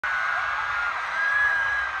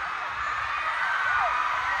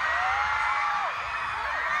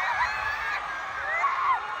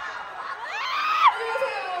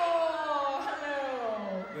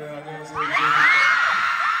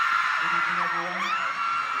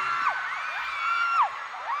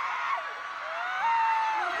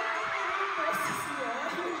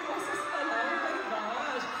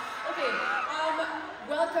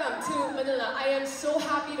Welcome to Manila. I am so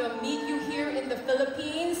happy to meet you here in the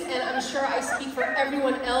Philippines, and I'm sure I speak for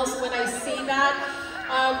everyone else when I say that.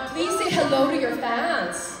 Please say hello to your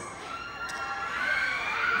fans.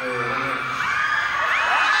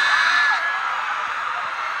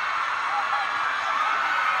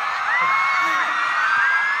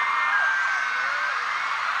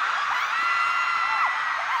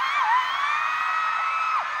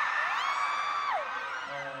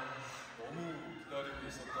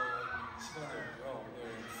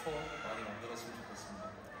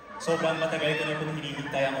 Sobrang matagal ko na pong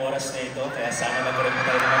hinihintay ang oras na ito, kaya sana magkaroon mo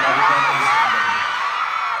tayo ng mabibigyan.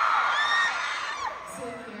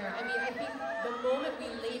 Same here. I mean, I think the moment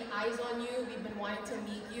we laid eyes on you, we've been wanting to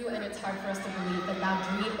meet you, and it's hard for us to believe that that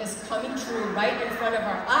dream is coming true right in front of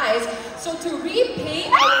our eyes. So to repay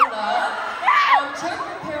our love, Jae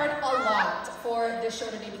prepared a lot for this show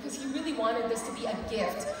today because he really wanted this to be a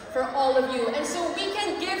gift for all of you. And so we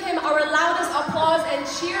can give him our loudest applause and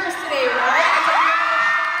cheers today, right?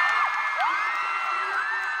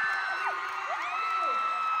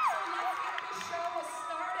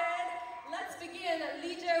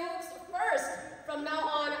 Jae Wook's first. From now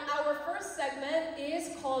on, our first segment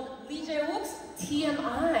is called Jae Wook's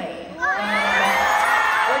TMI. We're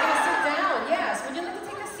gonna sit down. Yes, would you like to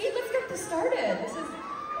take a seat? Let's get this started. This is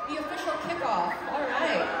the official kickoff. All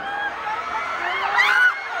right.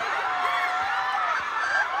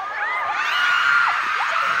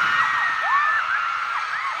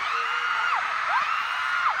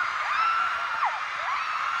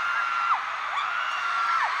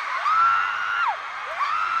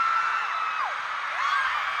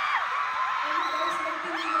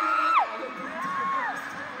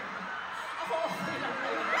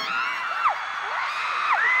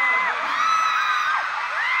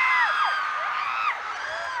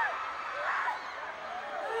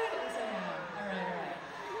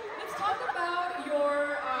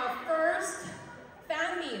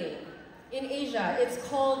 In Asia, it's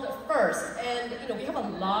called First, and we have a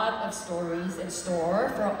lot of stories in store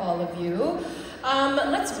for all of you.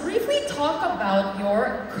 Let's briefly talk about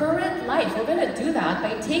your current life. We're gonna do that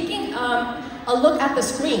by taking a look at the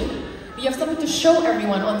screen. We have something to show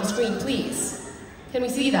everyone on the screen, please. Can we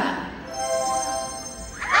see that?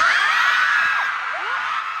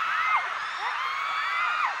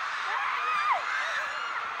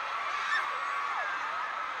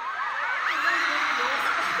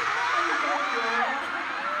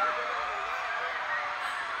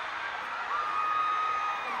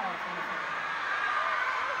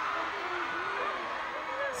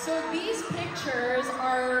 So these pictures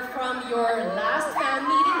are from your last fan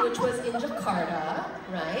meeting, which was in Jakarta,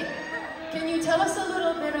 right? Can you tell us a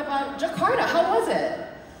little bit about Jakarta? How was it?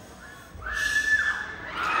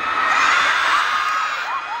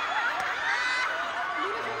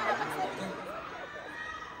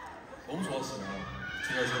 너무 좋았어요.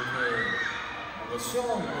 제가 저렇게 뭔가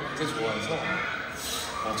수영하는 걸 굉장히 좋아해서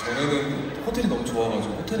전에는 호텔이 너무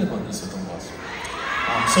좋아가지고 호텔에만 있었던 것 같습니다.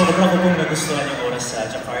 Sobrang ko pong nagustuhan yung oras sa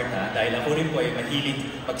Jakarta dahil ako rin po ay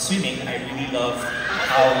mahilig mag-swimming. I really love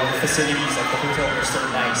how the facilities at the hotel were so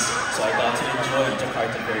nice, so I got to enjoy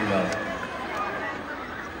Jakarta very well.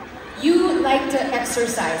 You like to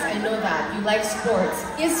exercise, I know that. You like sports.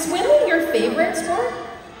 Is swimming your favorite sport?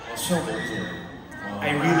 수영 너무 좋아요.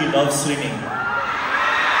 I really love swimming.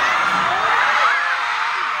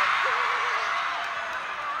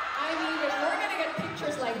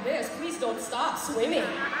 Don't stop swimming.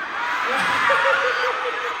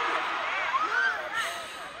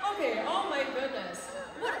 Okay, oh my goodness.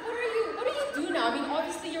 What do you do now? I mean,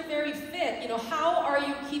 obviously you're very fit. How are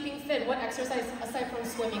you keeping fit? What exercise aside from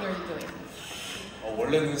swimming are you doing?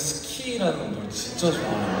 원래는 스키라는 운동을 진짜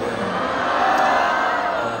좋아하는데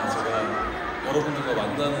제가 여러분들과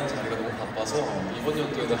만나는 자리가 너무 바빠서 이번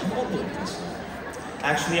연도에는 한 번도 못했어요.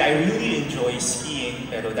 Actually, I really enjoy skiing,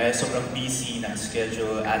 pero dahil sobrang busy ng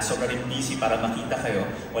schedule at sobrang rin busy para makita kayo,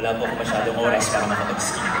 wala po ako masyadong oras para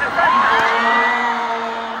makapag-ski.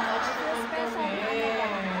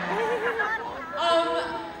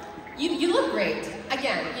 You look great.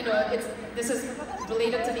 Again, this is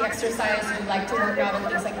related to the exercise, you like to work out and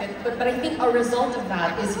things like that, but I think a result of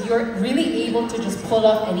that is you're really able to just pull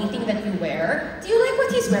off anything that you wear. Do you like what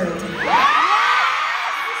he's wearing today?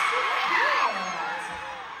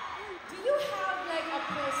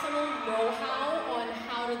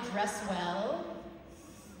 Dress well?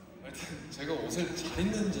 제가 옷을 잘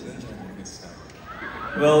입는지는 잘 모르겠어요.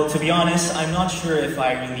 Well, to be honest, I'm not sure if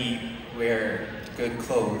I really wear good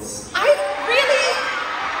clothes. I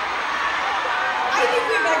think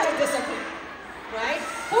we beg to disagree, right?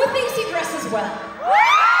 Who thinks he dresses well?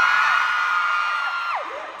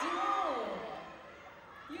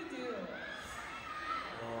 You do.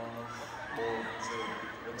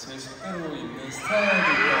 제 식대로 입는 스타일이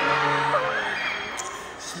있다면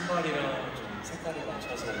신발이랑 좀 색깔을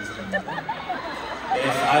맞춰서 옷을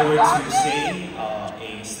If I were to say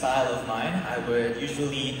a style of mine, I would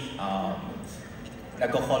usually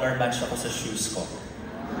nagko-color match ako sa shoes ko.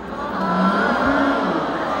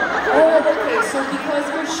 Oh, okay. So because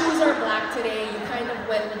your shoes are black today, you kind of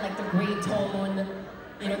went with like the gray tone,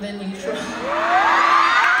 the neutral.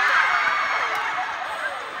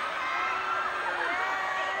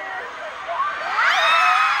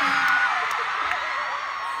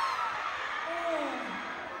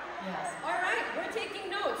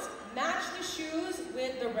 Match the shoes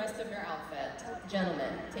with the rest of your outfit. Gentlemen,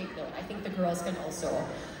 take note. I think the girls can also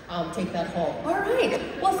take that home. All right.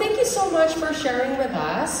 Well, thank you so much for sharing with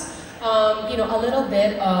us, a little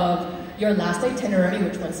bit of your last itinerary,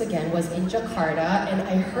 which once again was in Jakarta. And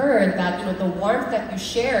I heard that, the warmth that you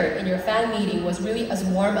shared in your fan meeting was really as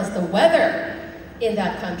warm as the weather in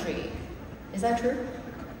that country. Is that true?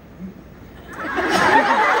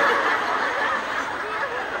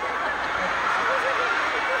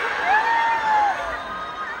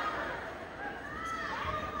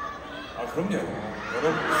 그럼요.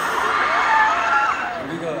 여러분,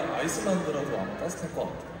 우리가 아이슬란드라도 아마 따뜻할 것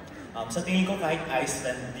같아요. Sa tingin ko kahit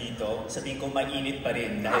Iceland dito, sa tingin ko mainit pa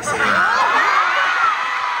rin dahil sa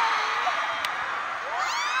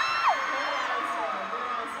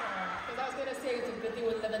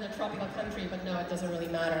tropical country, but no, it doesn't really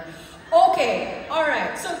matter. Okay, all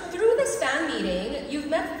right. So through this fan meeting, you've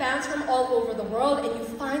met fans from all over the world, and you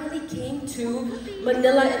finally came to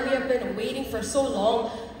Manila, and we have been waiting for so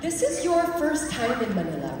long. This is your first time in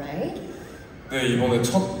Manila, right? 네, 이번에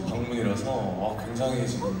첫 방문이라서 굉장히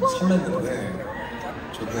지금 설렜는데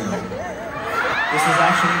좋네요. This is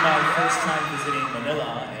actually my first time visiting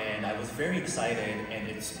Manila, and I was very excited, and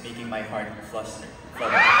it's making my heart flutter.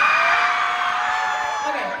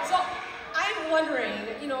 Okay, so I'm wondering,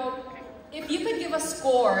 if you could give a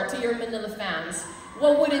score to your Manila fans,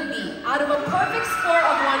 what would it be? Out of a perfect score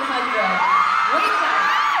of 100. Wait,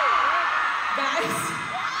 guys,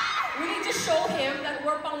 we need to show him that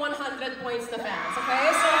we're pang 100 points na fans, okay?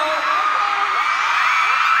 So,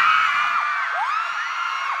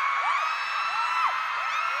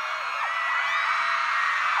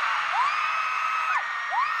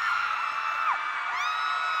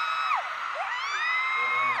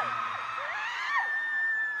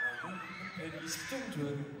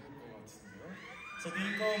 Sa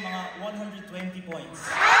tingin ko, mga 120 points.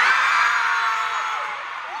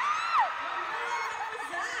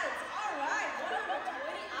 Alright,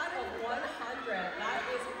 120 out of 100. That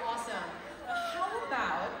is awesome. How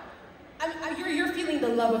about, you're feeling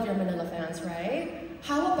the love of your Manila fans, right?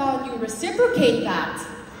 How about you reciprocate that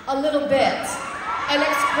a little bit and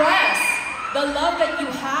express the love that you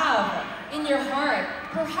have in your heart?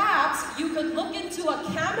 Perhaps you could look into a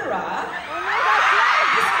camera.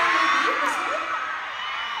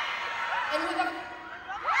 And with a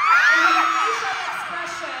facial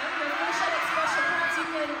expression, perhaps you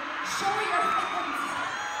can show your fans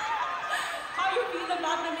how you feel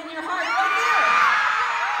about them in your heart. Right there.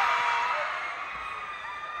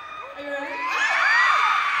 Are you ready?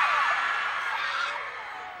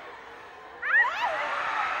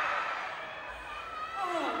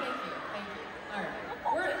 Oh, thank you.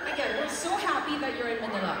 All right. We're so happy that you're in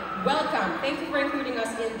Manila. Welcome. Thank you for including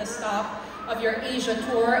us in the stop of your Asia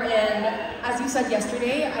tour, and as you said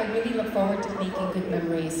yesterday, I really look forward to making good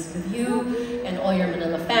memories with you and all your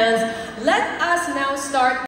Manila fans. Let us now start